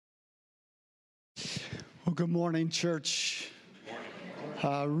Well, good morning, church.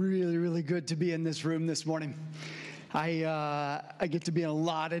 Really good to be in this room this morning. I get to be in a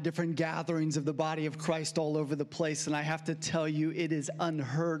lot of different gatherings of the body of Christ all over the place, and I have to tell you, it is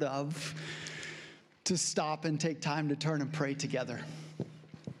unheard of to stop and take time to turn and pray together.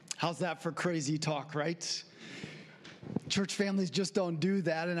 How's that for crazy talk, right? Church families just don't do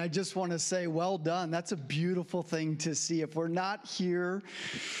that, and I just want to say, well done. That's a beautiful thing to see. If we're not here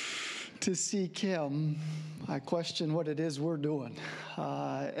to seek Him, I question what it is we're doing.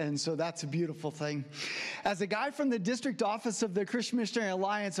 And so that's a beautiful thing. As a guy from the district office of the Christian Missionary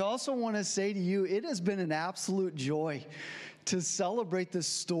Alliance, I also want to say to you, it has been an absolute joy to celebrate the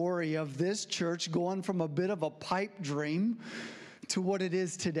story of this church going from a bit of a pipe dream to what it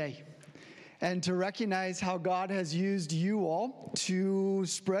is today. And to recognize how God has used you all to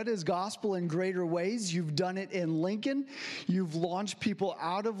spread His gospel in greater ways. You've done it in Lincoln. You've launched people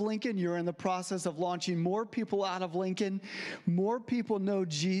out of Lincoln. You're in the process of launching more people out of Lincoln. More people know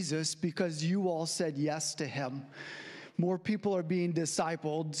Jesus because you all said yes to Him. More people are being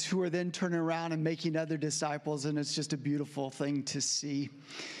discipled who are then turning around and making other disciples, and it's just a beautiful thing to see.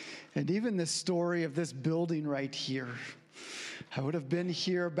 And even the story of this building right here. I would have been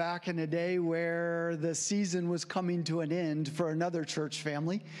here back in a day where the season was coming to an end for another church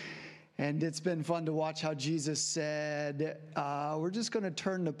family. And it's been fun to watch how Jesus said, we're just going to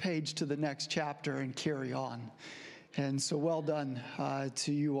turn the page to the next chapter and carry on. And so well done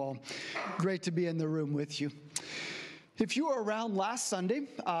to you all. Great to be in the room with you. If you were around last Sunday,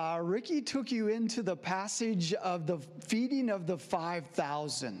 Ricky took you into the passage of the feeding of the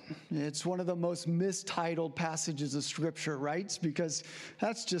 5,000. It's one of the most mistitled passages of Scripture, right? Because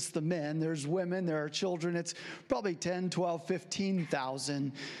that's just the men. There's women, there are children. It's probably 10, 12,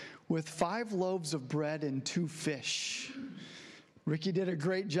 15,000 with 5 loaves of bread and 2 fish. Ricky did a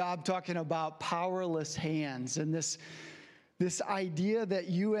great job talking about powerless hands and this idea that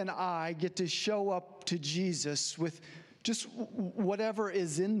you and I get to show up to Jesus with just whatever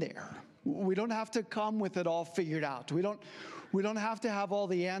is in there. We don't have to come with it all figured out. We don't have to have all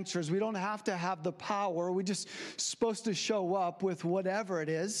the answers. We don't have to have the power. We're just supposed to show up with whatever it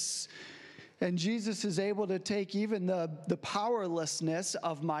is. And Jesus is able to take even the powerlessness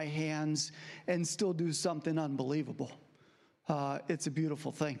of my hands and still do something unbelievable. It's a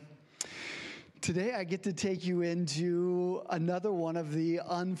beautiful thing. Today I get to take you into another one of the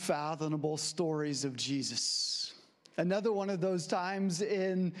unfathomable stories of Jesus. Another one of those times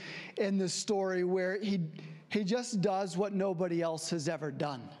in the story where he just does what nobody else has ever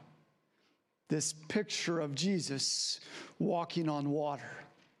done. This picture of Jesus walking on water.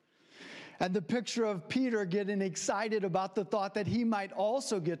 And the picture of Peter getting excited about the thought that he might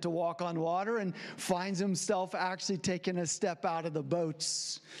also get to walk on water and finds himself actually taking a step out of the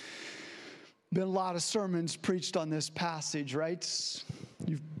boats. Been a lot of sermons preached on this passage, right?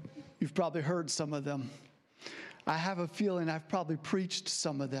 You've probably heard some of them. I have a feeling I've probably preached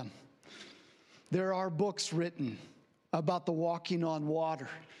some of them. There are books written about the walking on water.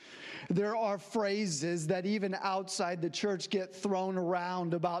 There are phrases that even outside the church get thrown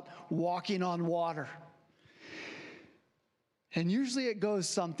around about walking on water. And usually it goes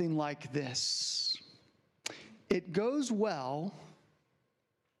something like this. It goes well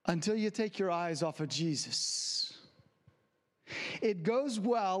until you take your eyes off of Jesus. It goes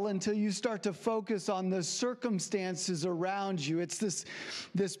well until you start to focus on the circumstances around you. It's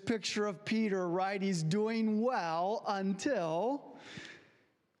this picture of Peter, right? He's doing well until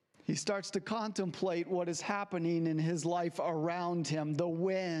he starts to contemplate what is happening in his life around him. The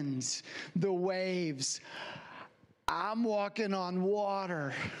winds, the waves. I'm walking on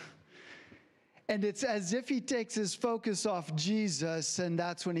water. And it's as if he takes his focus off Jesus, and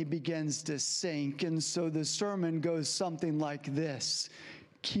that's when he begins to sink. And so the sermon goes something like this.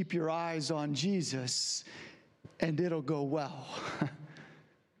 Keep your eyes on Jesus, and it'll go well.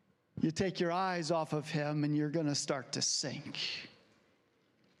 You take your eyes off of Him, and you're going to start to sink.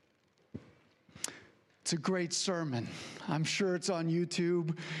 It's a great sermon. I'm sure it's on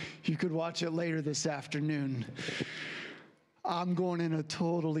YouTube. You could watch it later this afternoon. I'm going in a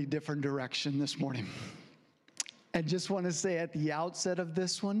totally different direction this morning. And just want to say at the outset of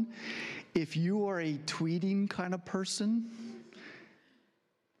this one, if you are a tweeting kind of person,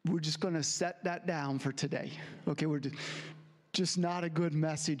 we're just going to set that down for today. Okay, we're just not a good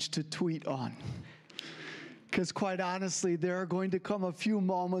message to tweet on. Because quite honestly, there are going to come a few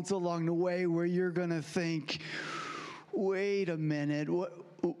moments along the way where you're going to think, wait a minute,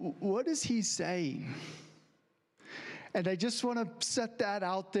 what is he saying? And I just want to set that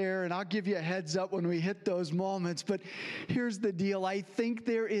out there, and I'll give you a heads up when we hit those moments. But here's the deal. I think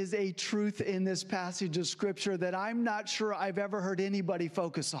there is a truth in this passage of Scripture that I'm not sure I've ever heard anybody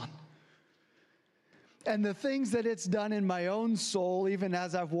focus on. And the things that it's done in my own soul, even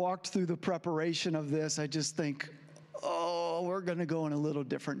as I've walked through the preparation of this, I just think, oh, we're going to go in a little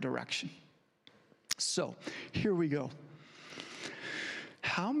different direction. So here we go.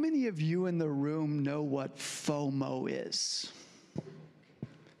 How many of you in the room know what FOMO is?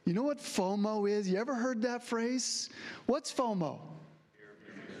 You know what FOMO is? You ever heard that phrase? What's FOMO?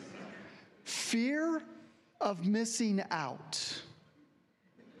 Fear of missing out.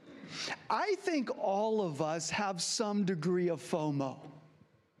 I think all of us have some degree of FOMO.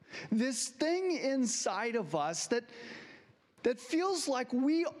 This thing inside of us that feels like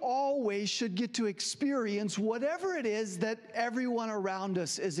we always should get to experience whatever it is that everyone around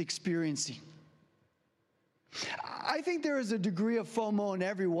us is experiencing. I think there is a degree of FOMO in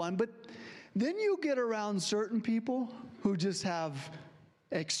everyone, but then you get around certain people who just have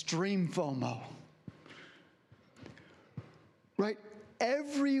extreme FOMO. Right?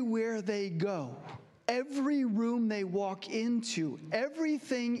 Everywhere they go, every room they walk into,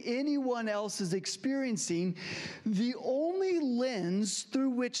 everything anyone else is experiencing, the only lens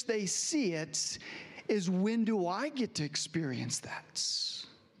through which they see it is, when do I get to experience that?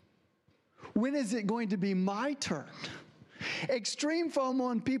 When is it going to be my turn? Extreme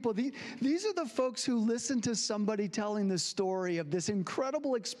FOMO in people, these are the folks who listen to somebody telling the story of this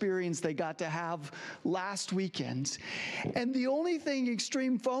incredible experience they got to have last weekend. And the only thing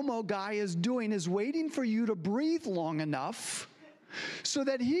extreme FOMO guy is doing is waiting for you to breathe long enough so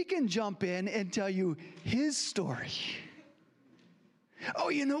that he can jump in and tell you his story. Oh,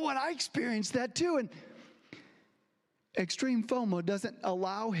 you know what? I experienced that too. And extreme FOMO doesn't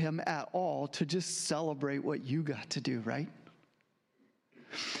allow him at all to just celebrate what you got to do, right?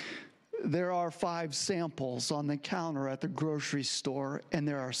 There are 5 samples on the counter at the grocery store, and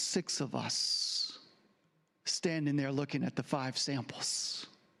there are 6 of us standing there looking at the 5 samples.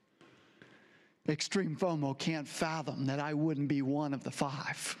 Extreme FOMO can't fathom that I wouldn't be one of the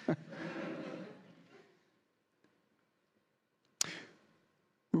 5.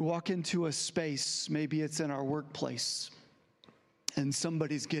 We walk into a space, maybe it's in our workplace, and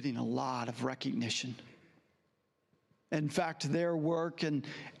somebody's getting a lot of recognition. In fact, their work and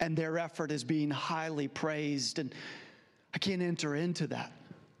their effort is being highly praised, and I can't enter into that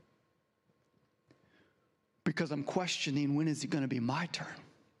because I'm questioning, when is it going to be my turn?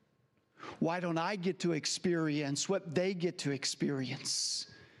 Why don't I get to experience what they get to experience?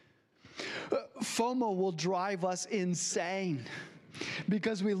 FOMO will drive us insane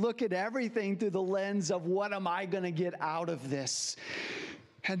because we look at everything through the lens of, what am I going to get out of this?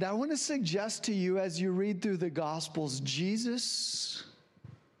 And I want to suggest to you, as you read through the Gospels, Jesus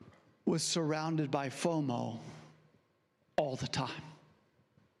was surrounded by FOMO all the time.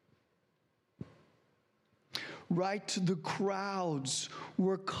 Right? The crowds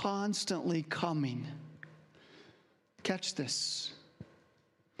were constantly coming. Catch this.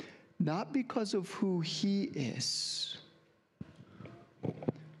 Not because of who he is,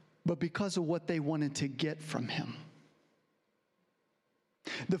 but because of what they wanted to get from him.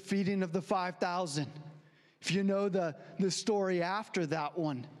 The feeding of the 5,000. If you know the story after that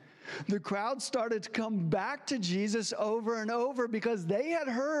one, the crowd started to come back to Jesus over and over because they had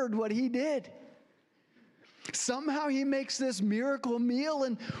heard what he did. Somehow he makes this miracle meal,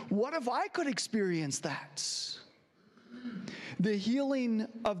 and what if I could experience that? The healing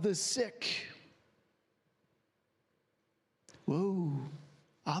of the sick. Whoa,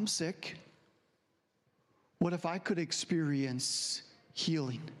 I'm sick. What if I could experience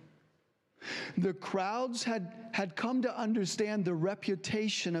healing? The crowds had come to understand the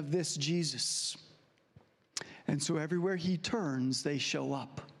reputation of this Jesus. And so everywhere he turns, they show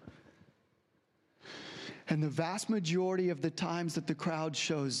up. And the vast majority of the times that the crowd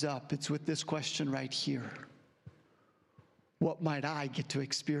shows up, it's with this question right here. What might I get to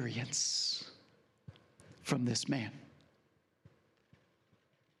experience from this man?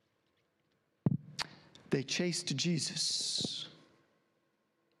 They chased Jesus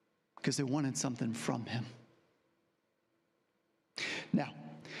because they wanted something from him. Now,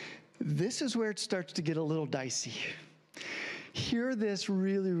 this is where it starts to get a little dicey. Hear this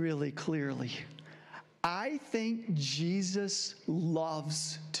really, really clearly. I think Jesus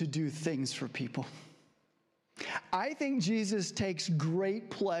loves to do things for people. I think Jesus takes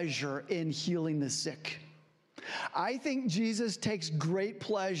great pleasure in healing the sick. I think Jesus takes great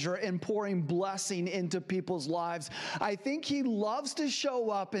pleasure in pouring blessing into people's lives. I think he loves to show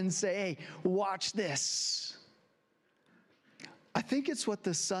up and say, hey, watch this. I think it's what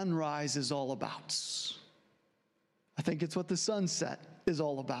the sunrise is all about. I think it's what the sunset is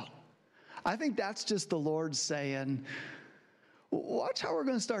all about. I think that's just the Lord saying, watch how we're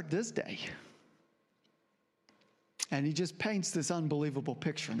going to start this day. And he just paints this unbelievable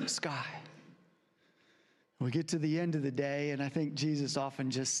picture in the sky. We get to the end of the day, and I think Jesus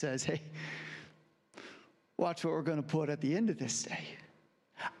often just says, hey, watch what we're going to put at the end of this day.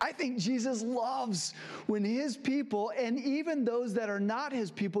 I think Jesus loves when his people, and even those that are not his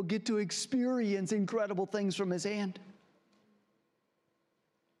people, get to experience incredible things from his hand.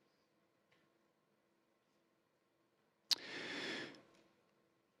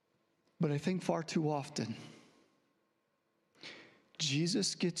 But I think far too often,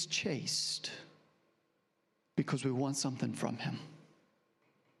 Jesus gets chased because we want something from him.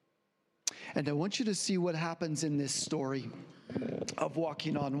 And I want you to see what happens in this story of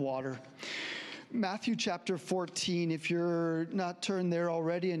walking on water. Matthew chapter 14, if you're not turned there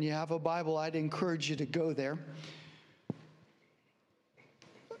already and you have a Bible, I'd encourage you to go there.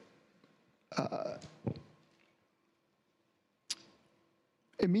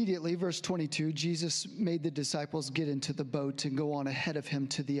 Immediately, verse 22, Jesus made the disciples get into the boat and go on ahead of him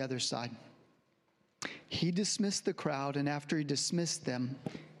to the other side. He dismissed the crowd, and after he dismissed them,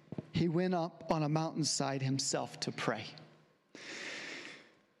 he went up on a mountainside himself to pray.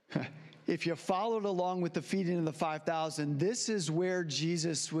 If you followed along with the feeding of the 5,000, this is where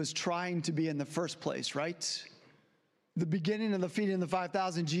Jesus was trying to be in the first place, right? The beginning of the feeding of the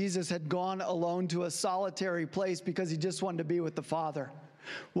 5,000, Jesus had gone alone to a solitary place because he just wanted to be with the Father.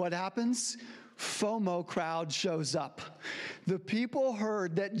 What happens? FOMO crowd shows up. The people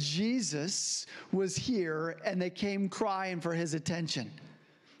heard that Jesus was here, and they came crying for his attention.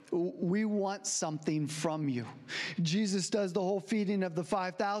 We want something from you. Jesus does the whole feeding of the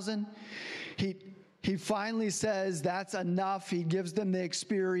 5,000. He finally says that's enough. He gives them the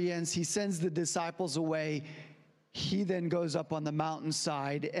experience. He sends the disciples away. He then goes up on the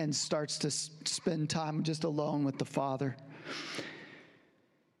mountainside and starts to spend time just alone with the Father.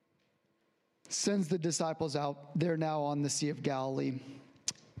 Sends the disciples out. They're now on the Sea of Galilee.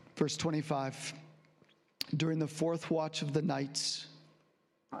 Verse 25. During the fourth watch of the night,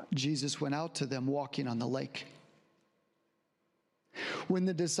 Jesus went out to them walking on the lake. When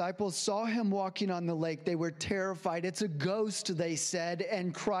the disciples saw him walking on the lake, they were terrified. It's a ghost, they said,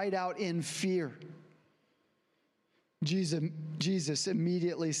 and cried out in fear. Jesus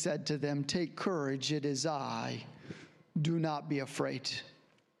immediately said to them, "Take courage, it is I. Do not be afraid."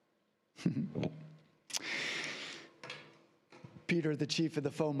 Peter, the chief of the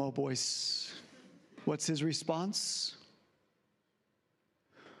FOMO boys, what's his response?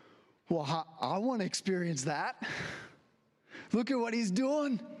 Well, I want to experience that. Look at what he's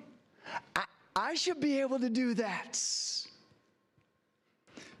doing. I should be able to do that.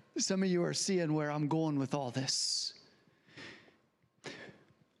 Some of you are seeing where I'm going with all this.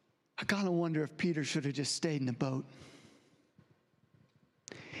 I kind of wonder if Peter should have just stayed in the boat.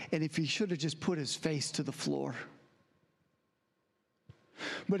 And if he should have just put his face to the floor.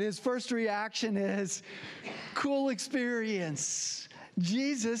 But his first reaction is, cool experience.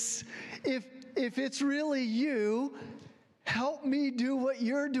 Jesus, if it's really you, help me do what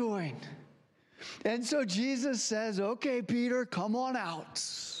you're doing. And so Jesus says, okay, Peter, come on out.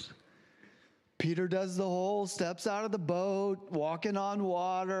 Peter does the whole, steps out of the boat, walking on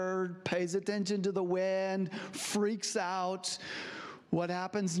water, pays attention to the wind, freaks out. What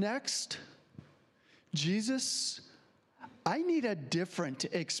happens next? Jesus, I need a different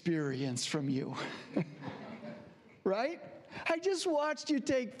experience from you. Right? I just watched you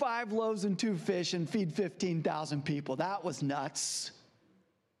take 5 loaves and 2 fish and feed 15,000 people. That was nuts.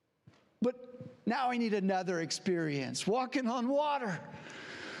 But now I need another experience. Walking on water.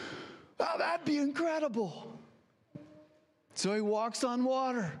 Oh, that'd be incredible. So he walks on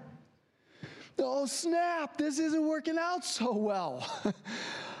water. Oh, snap, this isn't working out so well.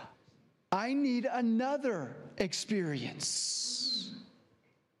 I need another experience.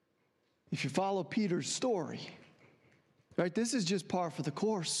 If you follow Peter's story, right, this is just par for the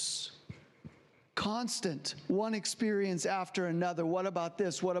course. Constant, one experience after another. What about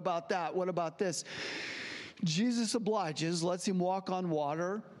this? What about that? What about this? Jesus obliges, lets him walk on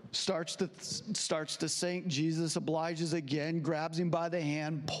water, starts to sink. Jesus obliges again, grabs him by the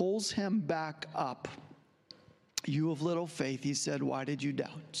hand, pulls him back up. You of little faith, he said, why did you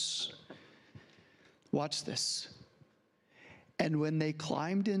doubt? Watch this. And when they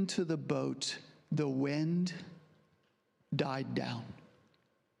climbed into the boat, the wind died down.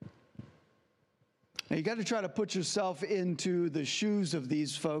 Now you got to try to put yourself into the shoes of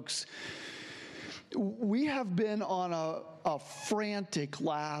these folks. We have been on a frantic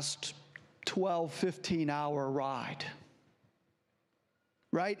last 12, 15-hour ride,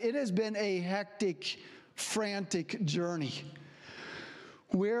 right? It has been a hectic, frantic journey.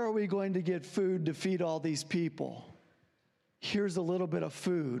 Where are we going to get food to feed all these people? Here's a little bit of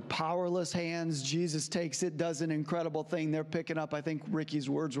food. Powerless hands. Jesus takes it, does an incredible thing. They're picking up, I think Ricky's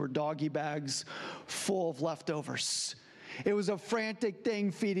words were doggy bags full of leftovers. It was a frantic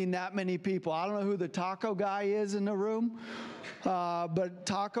thing feeding that many people. I don't know who the taco guy is in the room, but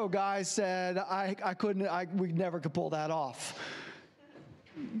taco guy said, we never could pull that off.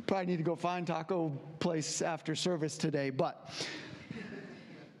 Probably need to go find taco place after service today, but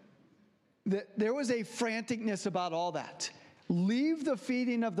there was a franticness about all that. Leave the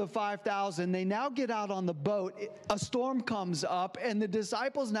feeding of the 5,000. They now get out on the boat. A storm comes up, and the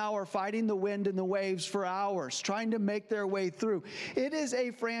disciples now are fighting the wind and the waves for hours, trying to make their way through. It is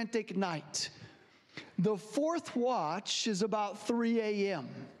a frantic night. The fourth watch is about 3 a.m.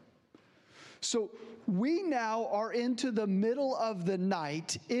 So we now are into the middle of the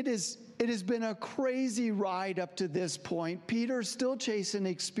night. It has been a crazy ride up to this point. Peter's still chasing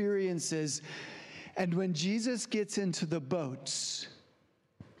experiences. And when Jesus gets into the boats,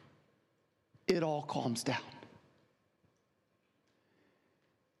 it all calms down.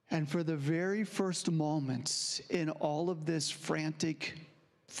 And for the very first moments in all of this frantic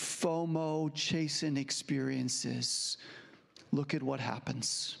FOMO chasing experiences, look at what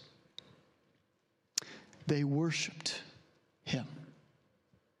happens. They worshiped him.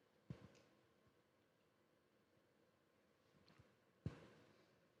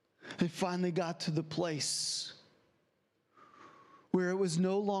 They finally got to the place where it was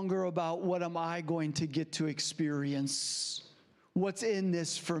no longer about what am I going to get to experience, what's in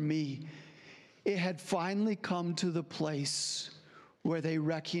this for me. It had finally come to the place where they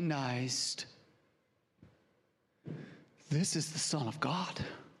recognized this is the Son of God.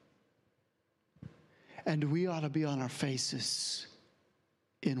 And we ought to be on our faces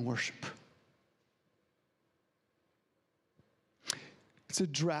in worship. It's a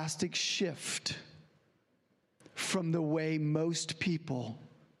drastic shift from the way most people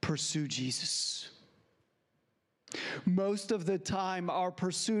pursue Jesus. Most of the time, our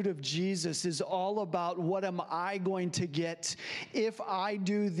pursuit of Jesus is all about what am I going to get? If I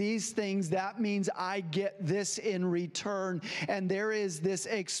do these things, that means I get this in return. And there is this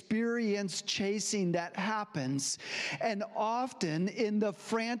experience chasing that happens. And often, in the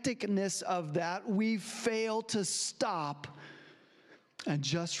franticness of that, we fail to stop and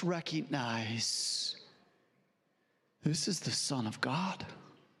just recognize this is the Son of God.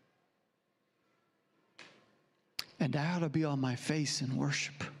 And I ought to be on my face in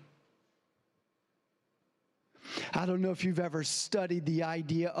worship. I don't know if you've ever studied the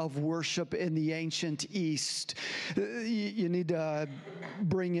idea of worship in the ancient East. You need to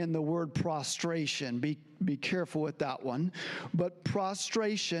bring in the word prostration. Be careful with that one. But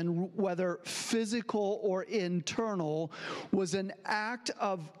prostration, whether physical or internal, was an act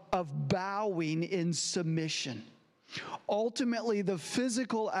of bowing in submission. Ultimately, the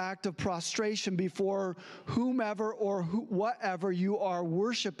physical act of prostration before whomever or whatever you are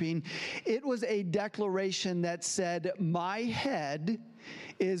worshiping, it was a declaration that said, my head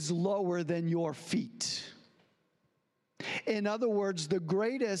is lower than your feet. In other words, the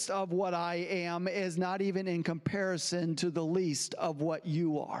greatest of what I am is not even in comparison to the least of what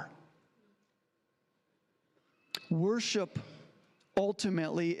you are. Worship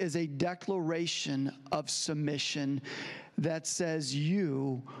ultimately is a declaration of submission that says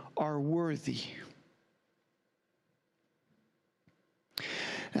you are worthy.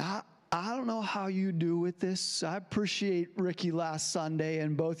 Now, I don't know how you do with this. I appreciate Ricky last Sunday,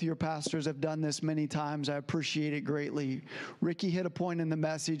 and both your pastors have done this many times. I appreciate it greatly. Ricky hit a point in the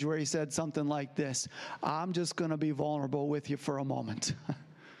message where he said something like this: I'm just going to be vulnerable with you for a moment.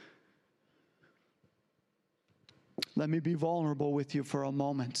 Let me be vulnerable with you for a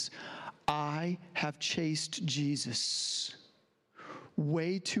moment. I have chased Jesus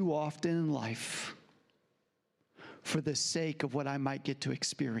way too often in life for the sake of what I might get to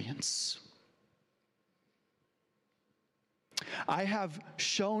experience. I have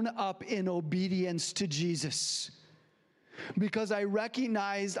shown up in obedience to Jesus because I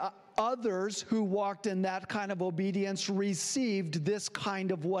recognized others who walked in that kind of obedience received this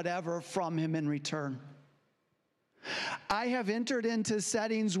kind of whatever from him in return. I have entered into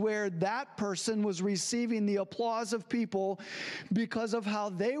settings where that person was receiving the applause of people because of how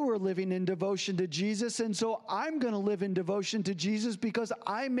they were living in devotion to Jesus, and so I'm going to live in devotion to Jesus because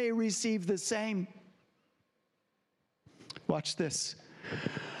I may receive the same. Watch this.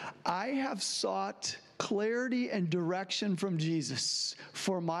 I have sought clarity and direction from Jesus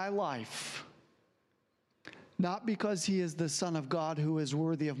for my life, not because he is the Son of God who is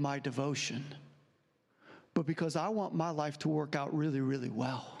worthy of my devotion, but because I want my life to work out really, really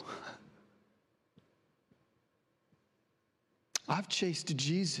well. I've chased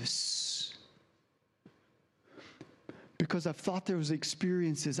Jesus because I've thought there was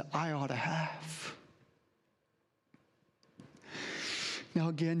experiences I ought to have. Now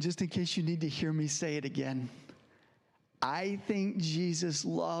again, just in case you need to hear me say it again, I think Jesus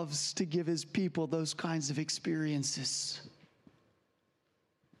loves to give his people those kinds of experiences.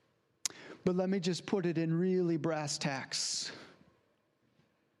 But let me just put it in really brass tacks.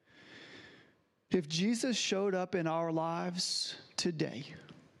 If Jesus showed up in our lives today,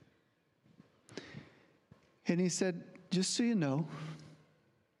 and he said, just so you know,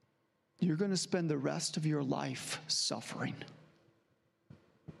 you're going to spend the rest of your life suffering,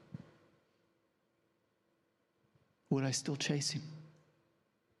 would I still chase him?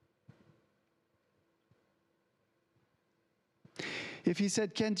 If he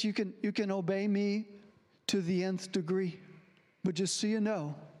said, Kent, you can obey me to the nth degree, but just so you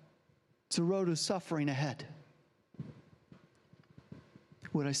know, it's a road of suffering ahead,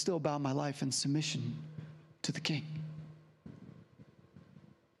 would I still bow my life in submission to the King?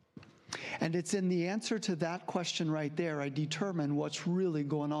 And it's in the answer to that question right there I determine what's really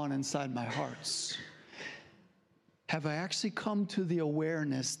going on inside my hearts. Have I actually come to the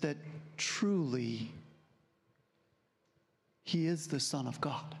awareness that truly he is the Son of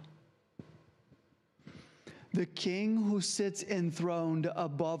God? The King who sits enthroned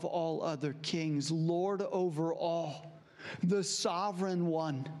above all other kings, Lord over all, the sovereign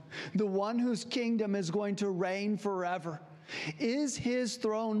one, the one whose kingdom is going to reign forever. Is his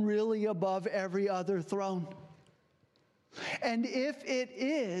throne really above every other throne? And if it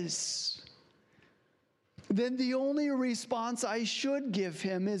is, then the only response I should give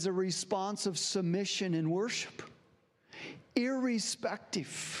him is a response of submission and worship,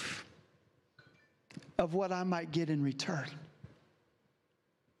 irrespective of what I might get in return.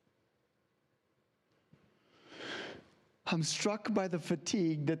 I'm struck by the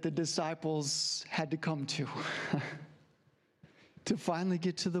fatigue that the disciples had to come to to finally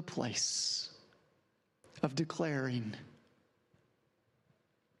get to the place of declaring,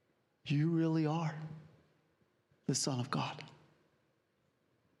 you really are the Son of God.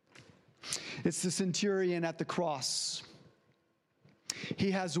 It's the centurion at the cross. He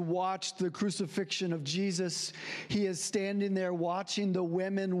has watched the crucifixion of Jesus. He is standing there watching the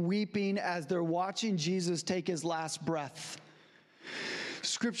women weeping as they're watching Jesus take his last breath.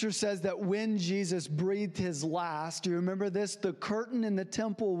 Scripture says that when Jesus breathed his last, do you remember this? The curtain in the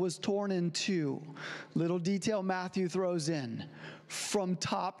temple was torn in two. Little detail Matthew throws in, from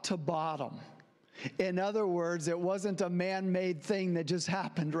top to bottom. In other words, it wasn't a man-made thing that just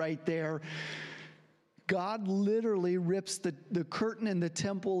happened right there. God literally rips the curtain in the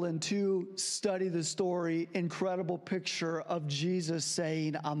temple in two. Study the story. Incredible picture of Jesus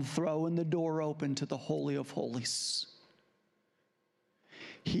saying, I'm throwing the door open to the Holy of Holies.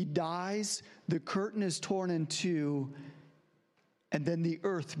 He dies, the curtain is torn in two, and then the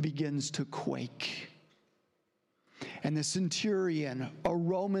earth begins to quake. And the centurion, a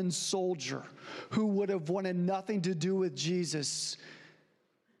Roman soldier who would have wanted nothing to do with Jesus,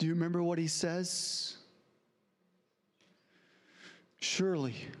 do you remember what he says?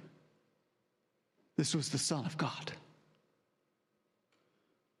 Surely, this was the Son of God.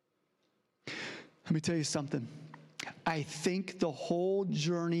 Let me tell you something. I think the whole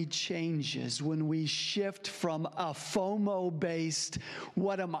journey changes when we shift from a FOMO-based,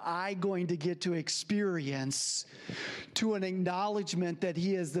 what am I going to get to experience, to an acknowledgement that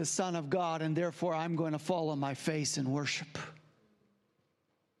he is the Son of God and therefore I'm going to fall on my face and worship.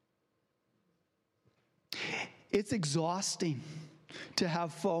 It's exhausting to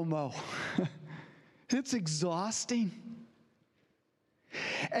have FOMO. It's exhausting.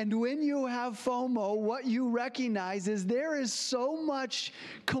 And when you have FOMO, what you recognize is there is so much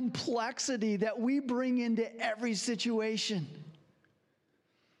complexity that we bring into every situation.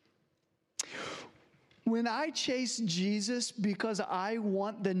 When I chase Jesus because I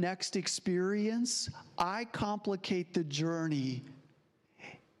want the next experience, I complicate the journey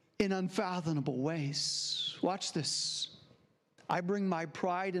in unfathomable ways. Watch this. I bring my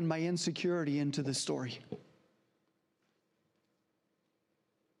pride and my insecurity into the story.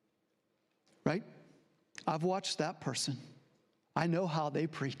 Right? I've watched that person. I know how they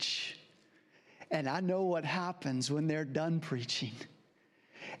preach. And I know what happens when they're done preaching.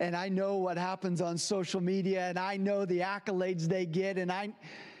 And I know what happens on social media, and I know the accolades they get, and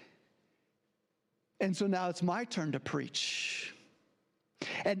And so now it's my turn to preach.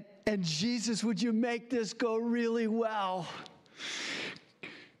 And Jesus, would you make this go really well?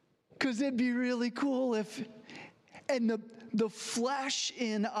 Because it'd be really cool if, and the flesh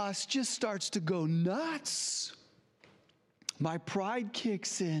in us just starts to go nuts. My pride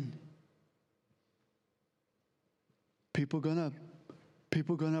kicks in. People gonna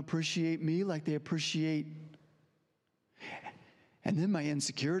appreciate me like they appreciate. And then my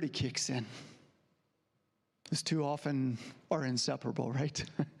insecurity kicks in. These two often are inseparable, right?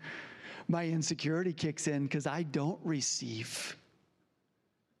 My insecurity kicks in because I don't receive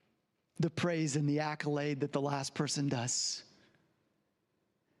the praise and the accolade that the last person does.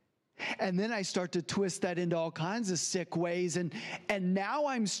 And then I start to twist that into all kinds of sick ways, and now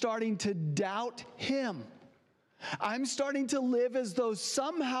I'm starting to doubt him. I'm starting to live as though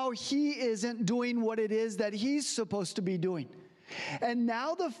somehow he isn't doing what it is that he's supposed to be doing. And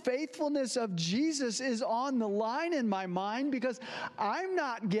now the faithfulness of Jesus is on the line in my mind because I'm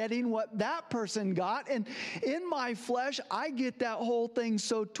not getting what that person got. And in my flesh, I get that whole thing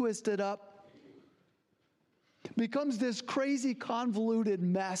so twisted up. Becomes this crazy convoluted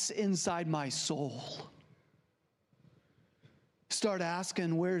mess inside my soul. Start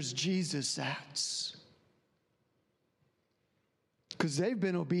asking, where's Jesus at? Because they've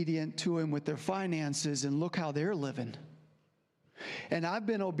been obedient to him with their finances, and look how they're living. And I've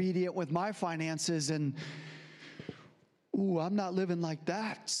been obedient with my finances, and I'm not living like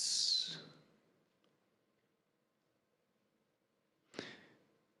that.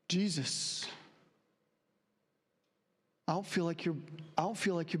 Jesus, I don't feel like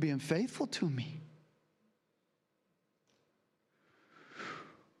you're being faithful to me.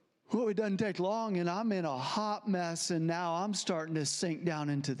 Well, it doesn't take long, and I'm in a hot mess, and now I'm starting to sink down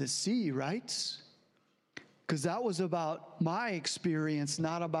into the sea, right? Because that was about my experience,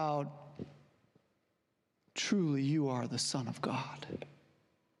 not about truly you are the Son of God.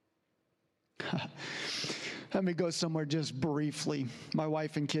 Let me go somewhere just briefly. My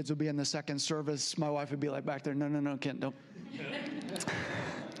wife and kids will be in the second service. My wife would be like back there, no, Kent, don't.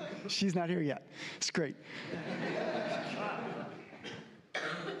 She's not here yet. It's great.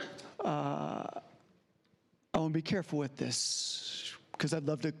 I want to be careful with this because I'd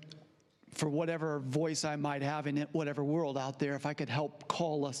love to, for whatever voice I might have in it, whatever world out there, if I could help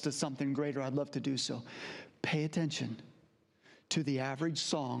call us to something greater, I'd love to do so. Pay attention to the average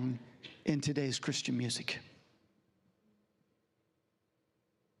song in today's Christian music.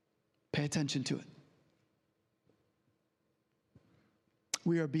 Pay attention to it.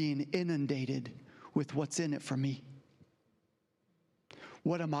 We are being inundated with what's in it for me.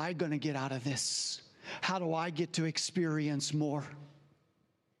 What am I going to get out of this? How do I get to experience more?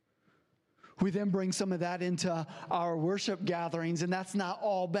 We then bring some of that into our worship gatherings, and that's not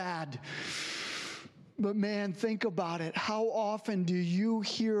all bad. But man, think about it. How often do you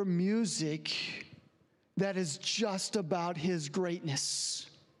hear music that is just about his greatness,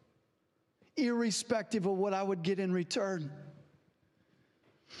 irrespective of what I would get in return?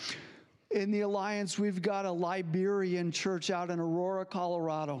 In the Alliance, we've got a Liberian church out in Aurora,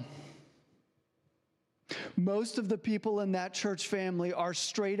 Colorado. Most of the people in that church family are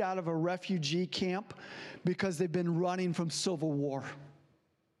straight out of a refugee camp because they've been running from civil war.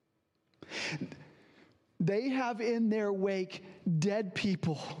 They have in their wake dead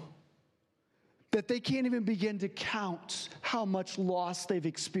people that they can't even begin to count how much loss they've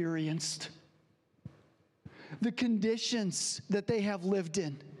experienced. The conditions that they have lived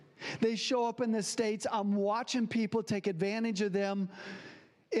in. They show up in the States. I'm watching people take advantage of them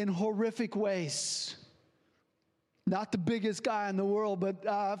in horrific ways. Not the biggest guy in the world, but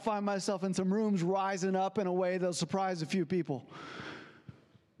I find myself in some rooms rising up in a way that'll surprise a few people.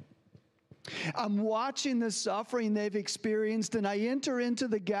 I'm watching the suffering they've experienced, and I enter into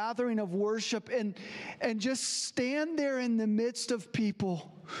the gathering of worship and just stand there in the midst of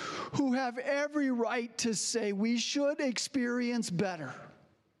people who have every right to say we should experience better.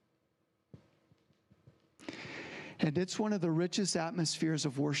 And it's one of the richest atmospheres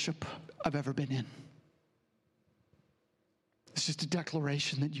of worship I've ever been in. It's just a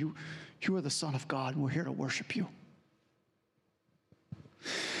declaration that you are the Son of God, and we're here to worship you.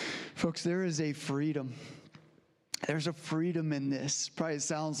 Folks, there is a freedom. There's a freedom in this. Probably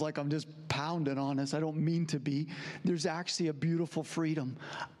sounds like I'm just pounding on this. I don't mean to be. There's actually a beautiful freedom.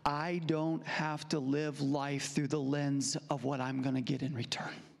 I don't have to live life through the lens of what I'm going to get in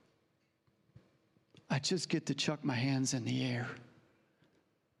return. I just get to chuck my hands in the air.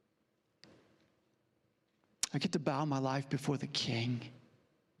 I get to bow my life before the King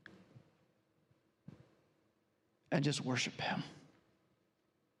and just worship him.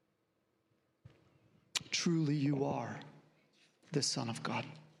 Truly you are the Son of God.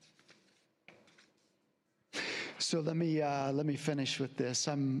 So let me finish with this.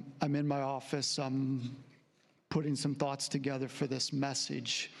 I'm in my office. I'm putting some thoughts together for this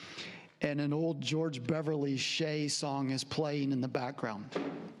message, and an old George Beverly Shea song is playing in the background.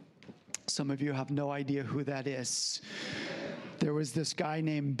 Some of you have no idea who that is. There was this guy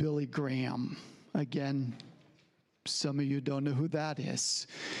named Billy Graham. Again, some of you don't know who that is.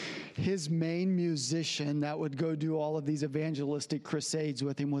 His main musician that would go do all of these evangelistic crusades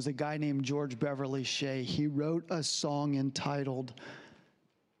with him was a guy named George Beverly Shea. He wrote a song entitled,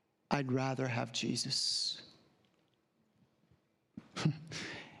 "I'd Rather Have Jesus."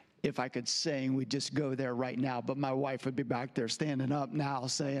 If I could sing, we'd just go there right now, but my wife would be back there standing up now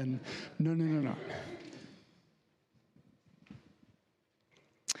saying, no.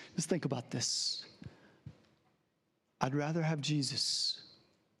 Just think about this. I'd rather have Jesus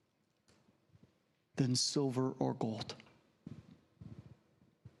than silver or gold.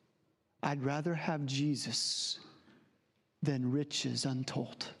 I'd rather have Jesus than riches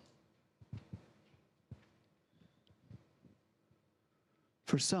untold.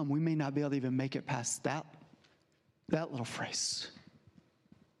 For some, we may not be able to even make it past that little phrase.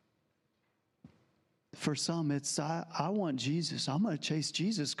 For some, it's, I want Jesus. I'm going to chase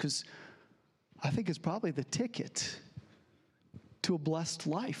Jesus because I think it's probably the ticket to a blessed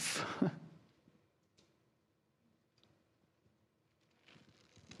life.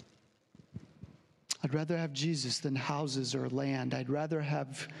 I'd rather have Jesus than houses or land. I'd rather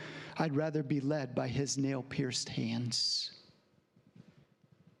be led by his nail-pierced hands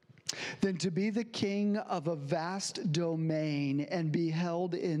than to be the king of a vast domain and be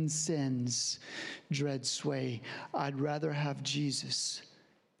held in sin's dread sway. I'd rather have Jesus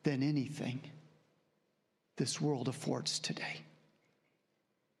than anything this world affords today.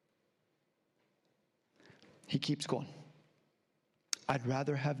 He keeps going. I'd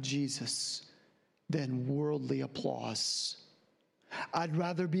rather have Jesus than worldly applause. I'd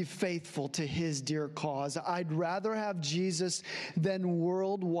rather be faithful to his dear cause. I'd rather have Jesus than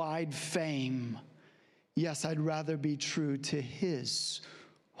worldwide fame. Yes, I'd rather be true to his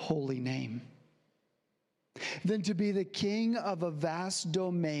holy name than to be the king of a vast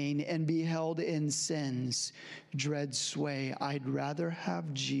domain and be held in sin's dread sway. I'd rather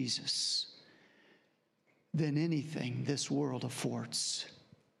have Jesus than anything this world affords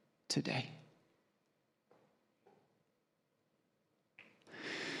today.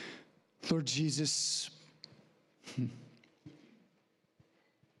 Lord Jesus,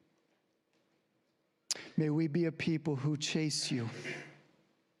 may we be a people who chase you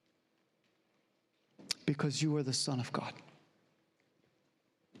because you are the Son of God.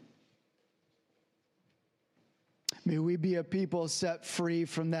 May we be a people set free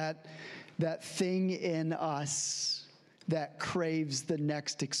from that thing in us that craves the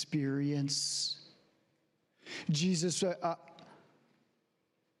next experience. Jesus,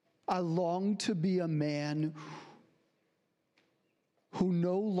 I long to be a man who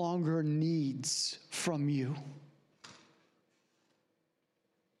no longer needs from you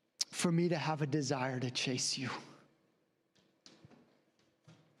for me to have a desire to chase you.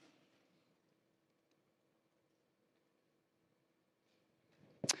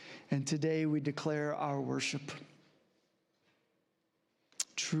 And today we declare our worship.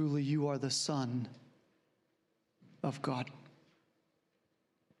 Truly, you are the Son of God.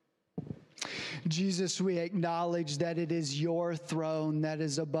 Jesus, we acknowledge that it is your throne that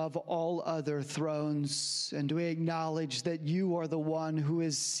is above all other thrones, and we acknowledge that you are the one who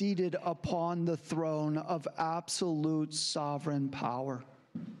is seated upon the throne of absolute sovereign power.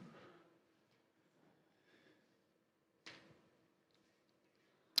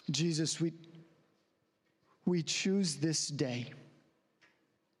 Jesus, we choose this day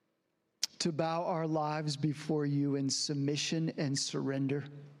to bow our lives before you in submission and surrender.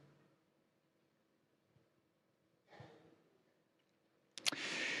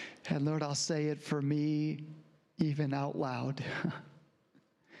 And Lord, I'll say it for me, even out loud.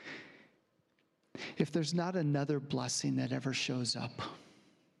 If there's not another blessing that ever shows up,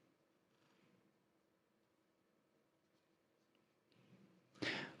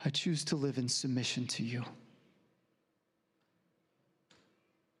 I choose to live in submission to you.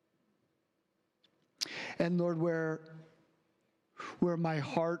 And Lord, where my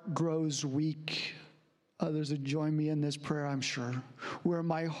heart grows weak, others would join me in this prayer, I'm sure. Where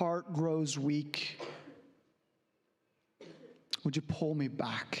my heart grows weak, would you pull me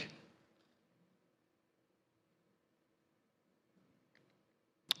back?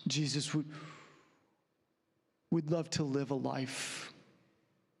 Jesus, we'd love to live a life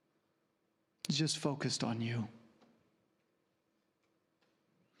just focused on you.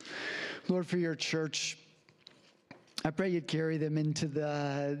 Lord, for your church, I pray you'd carry them into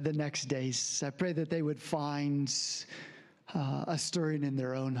the next days. I pray that they would find a stirring in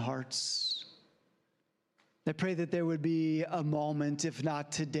their own hearts. I pray that there would be a moment, if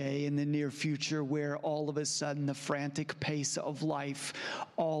not today, in the near future, where all of a sudden the frantic pace of life,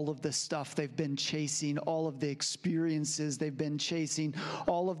 all of the stuff they've been chasing, all of the experiences they've been chasing,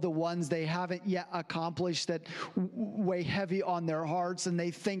 all of the ones they haven't yet accomplished that weigh heavy on their hearts, and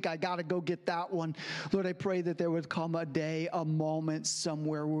they think, I got to go get that one. Lord, I pray that there would come a day, a moment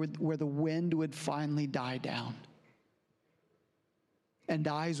somewhere where the wind would finally die down. And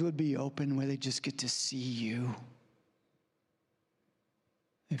eyes would be open where they just get to see you.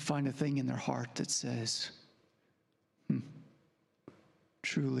 They find a thing in their heart that says,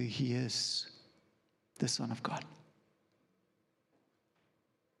 truly he is the Son of God.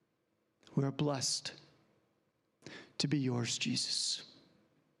 We are blessed to be yours, Jesus.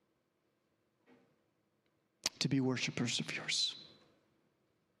 To be worshipers of yours.